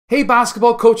Hey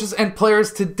basketball coaches and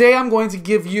players, today I'm going to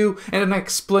give you an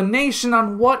explanation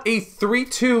on what a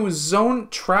 3-2 zone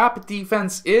trap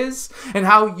defense is and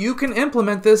how you can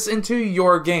implement this into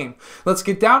your game. Let's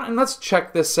get down and let's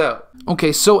check this out.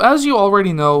 Okay, so as you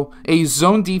already know, a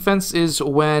zone defense is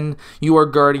when you are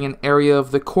guarding an area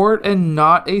of the court and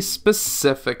not a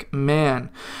specific man.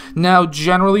 Now,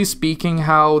 generally speaking,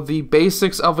 how the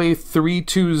basics of a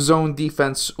 3-2 zone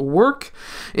defense work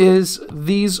is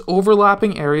these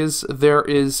overlapping areas. There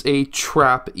is a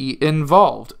trap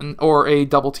involved or a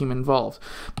double team involved,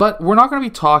 but we're not going to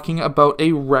be talking about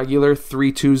a regular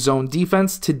 3-2 zone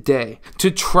defense today. To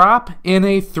trap in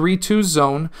a 3-2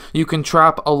 zone, you can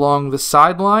trap along the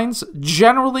sidelines,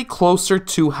 generally closer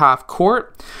to half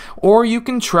court, or you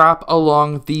can trap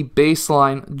along the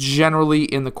baseline, generally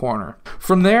in the corner.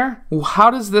 From there,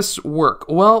 how does this work?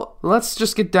 Well, let's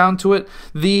just get down to it.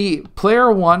 The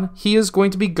player 1, he is going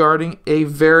to be guarding a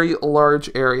very large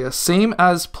area, same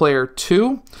as player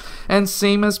 2 and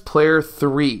same as player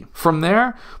 3. From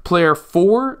there, player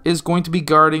 4 is going to be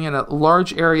guarding in a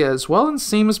large area as well, and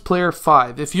same as player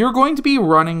 5. If you're going to be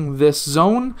running this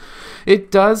zone,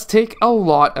 it does take a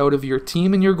lot out of your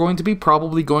team, and you're going to be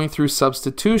probably going through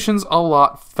substitutions a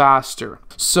lot faster.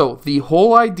 So the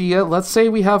whole idea, let's say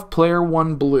we have player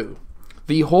 1 blue.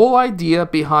 The whole idea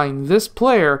behind this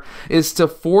player is to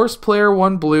force player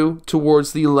 1 blue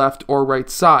towards the left or right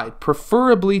side,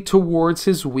 preferably towards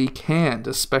his weak hand,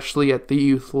 especially at the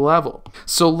youth level.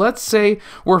 So let's say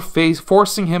we're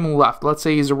forcing him left. Let's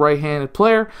say he's a right-handed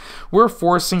player. We're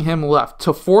forcing him left.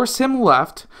 To force him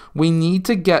left, we need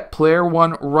to get player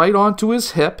 1 right onto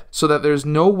his hip so that there's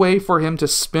no way for him to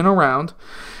spin around.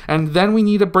 And then we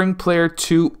need to bring player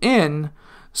 2 in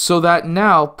so that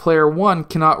now player 1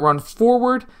 cannot run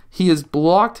forward. He is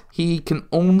blocked. He can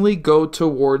only go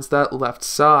towards that left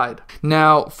side.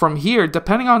 Now, from here,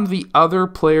 depending on the other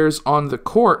players on the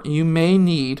court, you may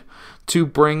need to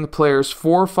bring players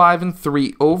 4, 5, and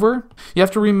 3 over. You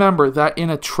have to remember that in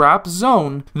a trap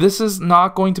zone, this is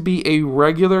not going to be a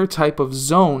regular type of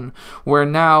zone where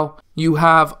now you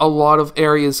have a lot of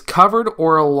areas covered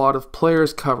or a lot of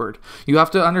players covered. You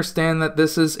have to understand that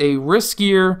this is a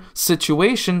riskier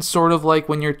situation, sort of like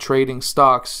when you're trading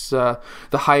stocks. The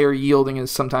higher yielding is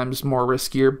sometimes more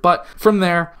riskier, but from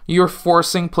there, you're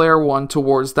forcing player 1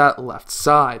 towards that left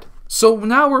side. So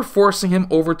now we're forcing him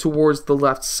over towards the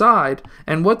left side,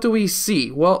 and what do we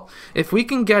see? Well, if we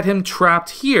can get him trapped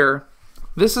here,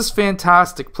 this is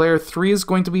fantastic. Player 3 is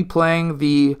going to be playing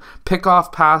the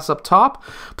pickoff pass up top.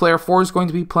 Player 4 is going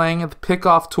to be playing the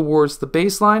pickoff towards the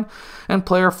baseline, and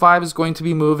player 5 is going to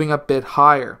be moving a bit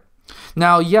higher.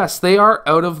 Now, yes, they are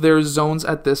out of their zones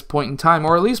at this point in time,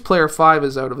 or at least player 5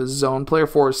 is out of his zone. Player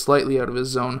 4 is slightly out of his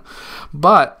zone,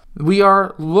 but we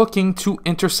are looking to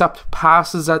intercept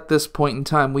passes at this point in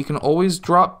time. We can always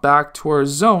drop back to our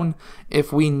zone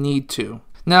if we need to.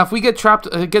 Now, if we get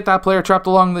that player trapped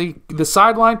along the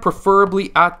sideline,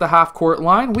 preferably at the half-court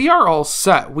line, we are all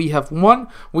set. We have won.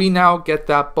 We now get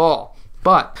that ball.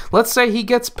 But let's say he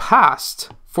gets past,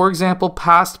 for example,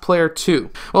 past player 2.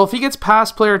 Well, if he gets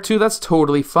past player 2, that's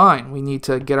totally fine. We need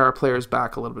to get our players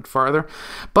back a little bit farther.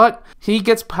 But he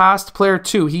gets past player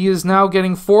 2. He is now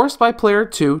getting forced by player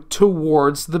 2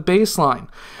 towards the baseline.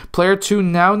 Player 2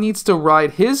 now needs to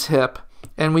ride his hip,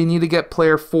 and we need to get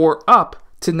player 4 up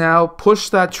to now push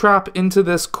that trap into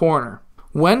this corner.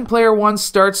 When player 1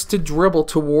 starts to dribble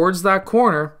towards that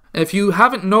corner, if you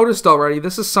haven't noticed already,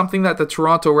 this is something that the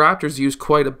Toronto Raptors use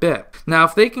quite a bit. Now,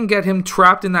 if they can get him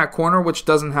trapped in that corner, which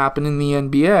doesn't happen in the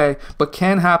NBA, but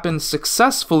can happen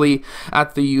successfully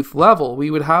at the youth level,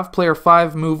 we would have player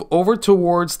 5 move over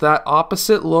towards that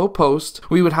opposite low post.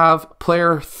 We would have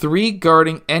player 3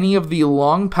 guarding any of the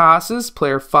long passes.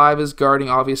 Player 5 is guarding,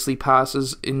 obviously,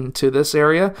 passes into this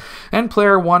area. And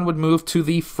player 1 would move to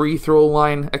the free throw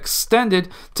line extended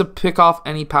to pick off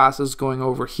any passes going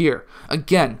over here.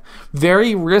 Again,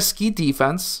 very risky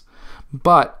defense,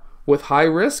 but with high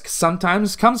risk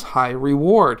sometimes comes high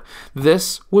reward.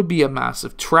 This would be a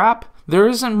massive trap. There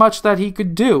isn't much that he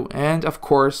could do, and of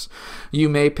course, you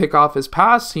may pick off his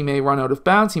pass, he may run out of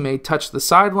bounds, he may touch the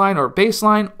sideline or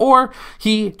baseline, or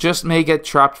he just may get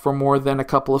trapped for more than a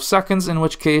couple of seconds, in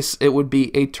which case it would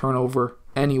be a turnover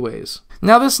anyways.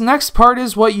 Now, this next part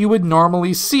is what you would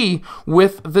normally see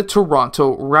with the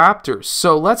Toronto Raptors.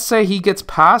 So let's say he gets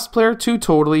past player 2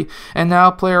 totally, and now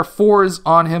player 4 is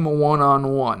on him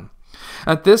one-on-one.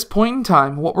 At this point in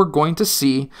time, what we're going to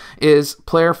see is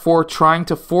player 4 trying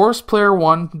to force player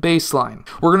 1 baseline.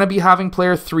 We're going to be having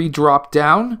player 3 drop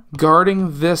down,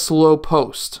 guarding this low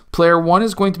post. Player 1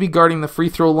 is going to be guarding the free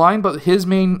throw line, but his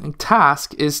main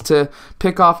task is to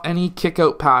pick off any kick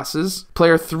out passes.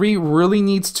 Player 3 really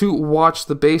needs to watch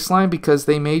the baseline because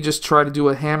they may just try to do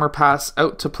a hammer pass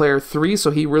out to player 3,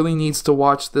 so he really needs to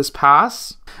watch this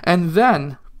pass. And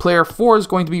then player 4 is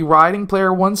going to be riding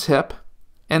player 1's hip,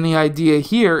 and the idea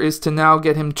here is to now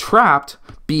get him trapped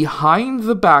behind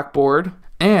the backboard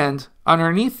and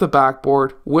underneath the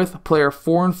backboard with player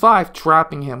 4 and 5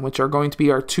 trapping him, which are going to be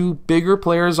our two bigger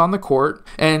players on the court.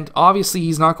 And obviously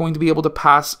he's not going to be able to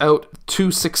pass out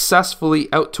too successfully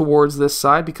out towards this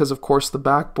side because of course the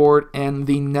backboard and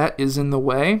the net is in the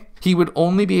way. He would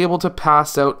only be able to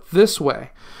pass out this way,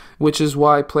 which is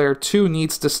why player 2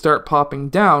 needs to start popping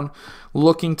down,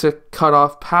 looking to cut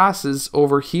off passes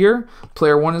over here.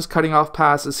 Player 1 is cutting off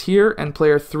passes here, and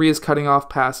player 3 is cutting off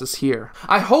passes here.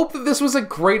 I hope that this was a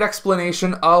great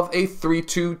explanation of a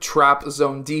 3-2 trap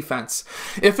zone defense.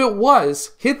 If it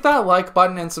was, hit that like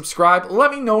button and subscribe.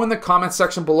 Let me know in the comment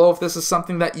section below if this is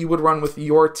something that you would run with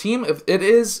your team. If it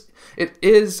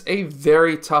is a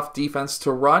very tough defense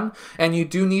to run, and you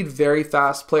do need very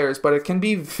fast players, but it can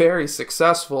be very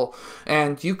successful,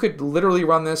 and you could literally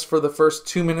run this for the first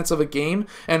 2 minutes of a game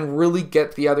and really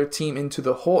get the other team into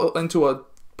a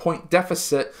point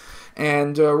deficit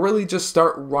and really just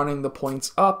start running the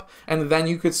points up, and then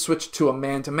you could switch to a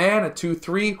man-to-man, a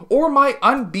 2-3, or my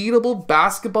unbeatable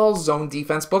basketball zone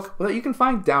defense book that you can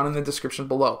find down in the description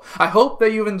below. I hope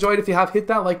that you've enjoyed. If you have, hit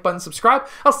that like button, subscribe.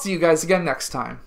 I'll see you guys again next time.